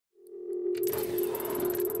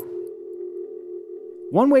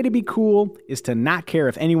One way to be cool is to not care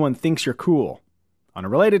if anyone thinks you're cool. On a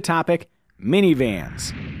related topic,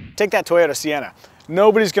 minivans. Take that Toyota Sienna.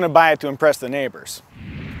 Nobody's going to buy it to impress the neighbors.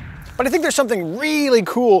 But I think there's something really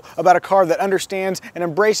cool about a car that understands and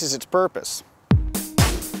embraces its purpose.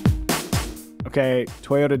 Okay,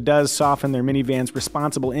 Toyota does soften their minivan's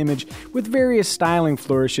responsible image with various styling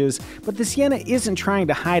flourishes, but the Sienna isn't trying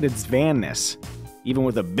to hide its vanness. Even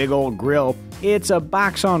with a big old grille, it's a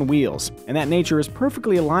box on wheels, and that nature is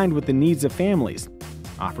perfectly aligned with the needs of families.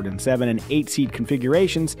 Offered in 7- and 8-seat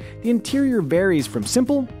configurations, the interior varies from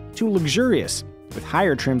simple to luxurious, with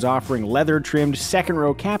higher trims offering leather-trimmed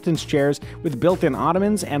second-row captain's chairs with built-in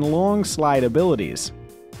ottomans and long slide abilities.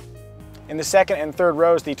 In the second and third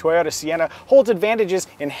rows, the Toyota Sienna holds advantages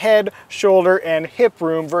in head, shoulder, and hip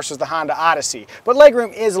room versus the Honda Odyssey, but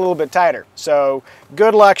legroom is a little bit tighter, so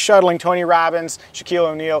good luck shuttling Tony Robbins, Shaquille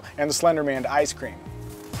O'Neal, and the Slender Man to ice cream.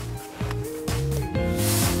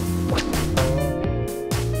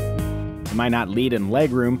 It might not lead in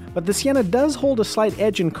legroom, but the Sienna does hold a slight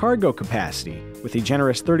edge in cargo capacity, with a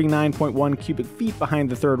generous 39.1 cubic feet behind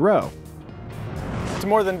the third row. To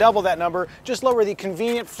more than double that number, just lower the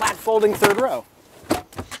convenient flat folding third row.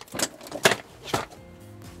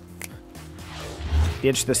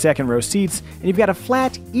 Ditch the second row seats, and you've got a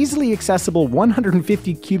flat, easily accessible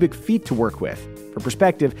 150 cubic feet to work with. For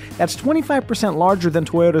perspective, that's 25% larger than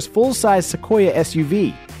Toyota's full-size Sequoia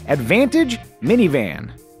SUV. Advantage minivan.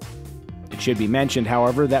 It should be mentioned,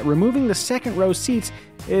 however, that removing the second row seats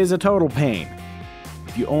is a total pain.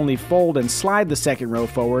 If you only fold and slide the second row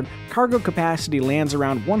forward, cargo capacity lands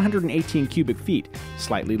around 118 cubic feet,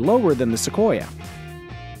 slightly lower than the Sequoia.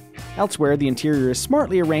 Elsewhere, the interior is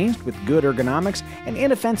smartly arranged with good ergonomics and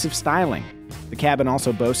inoffensive styling. The cabin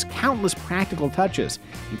also boasts countless practical touches,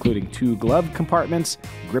 including 2 glove compartments,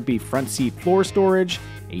 grippy front seat floor storage,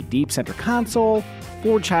 a deep center console,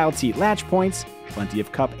 4 child seat latch points, plenty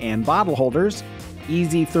of cup and bottle holders,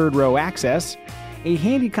 easy third row access, a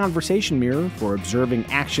handy conversation mirror for observing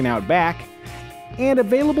action out back, and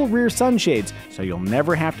available rear sunshades, so you'll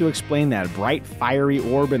never have to explain that bright, fiery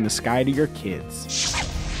orb in the sky to your kids.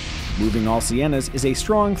 Moving all Siennas is a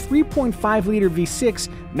strong 3.5-liter V6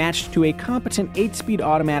 matched to a competent 8-speed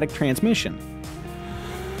automatic transmission.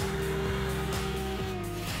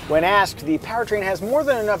 When asked, the powertrain has more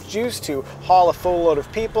than enough juice to haul a full load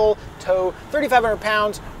of people, tow 3,500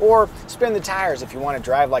 pounds, or spin the tires if you want to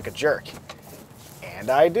drive like a jerk. And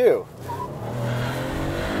I do.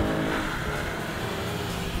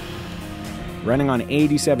 Running on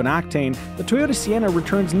 87 octane, the Toyota Sienna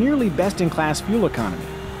returns nearly best-in-class fuel economy.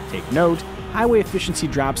 Take note, highway efficiency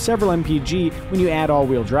drops several mpg when you add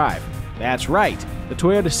all-wheel drive. That's right, the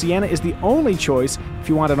Toyota Sienna is the only choice if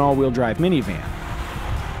you want an all-wheel drive minivan.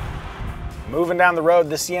 Moving down the road,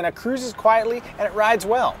 the Sienna cruises quietly and it rides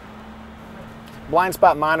well. Blind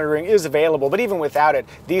spot monitoring is available, but even without it,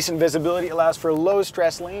 decent visibility allows for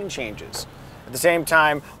low-stress lane changes. At the same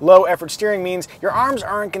time, low-effort steering means your arms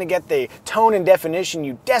aren't going to get the tone and definition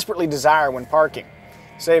you desperately desire when parking.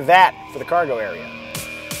 Save that for the cargo area.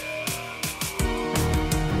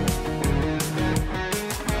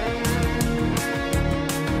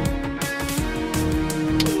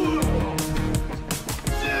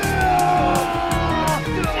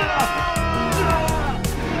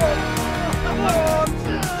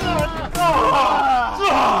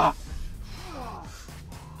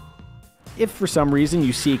 If for some reason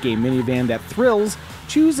you seek a minivan that thrills,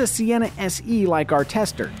 choose a Sienna SE like our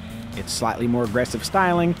tester. Its slightly more aggressive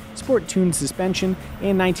styling, sport-tuned suspension,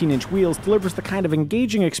 and 19-inch wheels delivers the kind of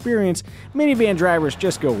engaging experience minivan drivers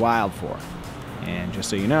just go wild for. And just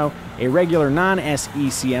so you know, a regular non-SE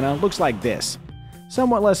Sienna looks like this.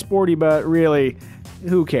 Somewhat less sporty, but really,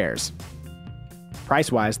 who cares?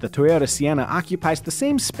 Price-wise, the Toyota Sienna occupies the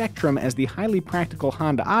same spectrum as the highly practical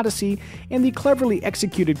Honda Odyssey and the cleverly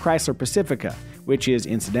executed Chrysler Pacifica, which is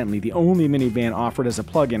incidentally the only minivan offered as a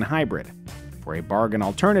plug-in hybrid. For a bargain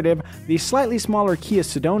alternative, the slightly smaller Kia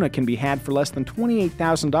Sedona can be had for less than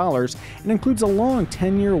 $28,000 and includes a long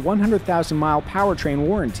 10-year, 100,000-mile powertrain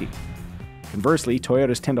warranty. Conversely,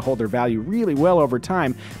 Toyotas tend to hold their value really well over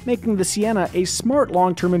time, making the Sienna a smart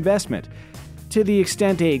long-term investment, to the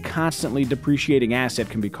extent a constantly depreciating asset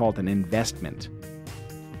can be called an investment.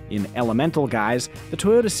 In elemental guise, the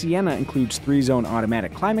Toyota Sienna includes 3-zone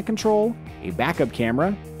automatic climate control, a backup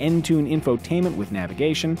camera, N-Tune infotainment with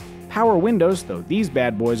navigation, power windows, though these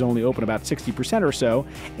bad boys only open about 60% or so,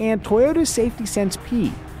 and Toyota Safety Sense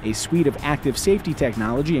P, a suite of active safety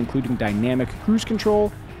technology including dynamic cruise control,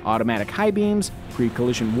 automatic high beams,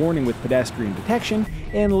 pre-collision warning with pedestrian detection,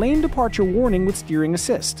 and lane departure warning with steering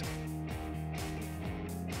assist.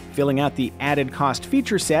 Filling out the added cost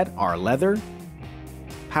feature set are leather,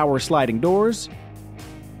 power sliding doors,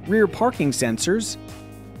 rear parking sensors,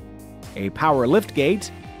 a power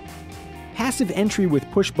liftgate, passive entry with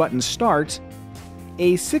push-button start,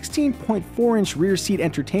 a 16.4-inch rear seat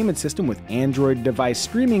entertainment system with Android device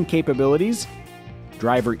streaming capabilities,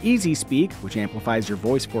 driver easy speak, which amplifies your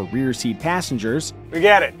voice for rear seat passengers. We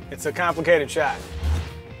get it. It's a complicated shot.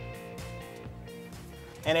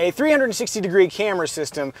 And a 360-degree camera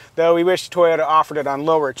system, though we wish Toyota offered it on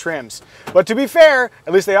lower trims. But to be fair,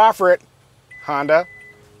 at least they offer it. Honda.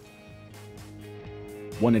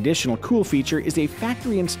 One additional cool feature is a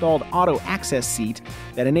factory-installed auto access seat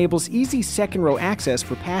that enables easy second-row access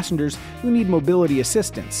for passengers who need mobility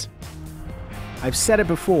assistance. I've said it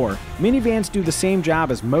before, minivans do the same job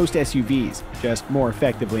as most SUVs, just more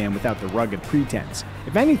effectively and without the rugged pretense.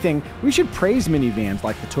 If anything, we should praise minivans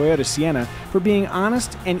like the Toyota Sienna for being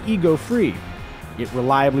honest and ego-free. It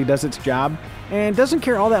reliably does its job and doesn't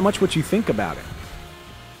care all that much what you think about it.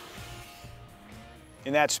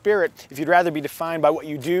 In that spirit, if you'd rather be defined by what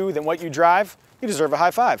you do than what you drive, you deserve a high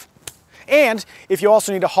five. And if you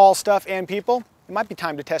also need to haul stuff and people, it might be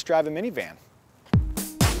time to test drive a minivan.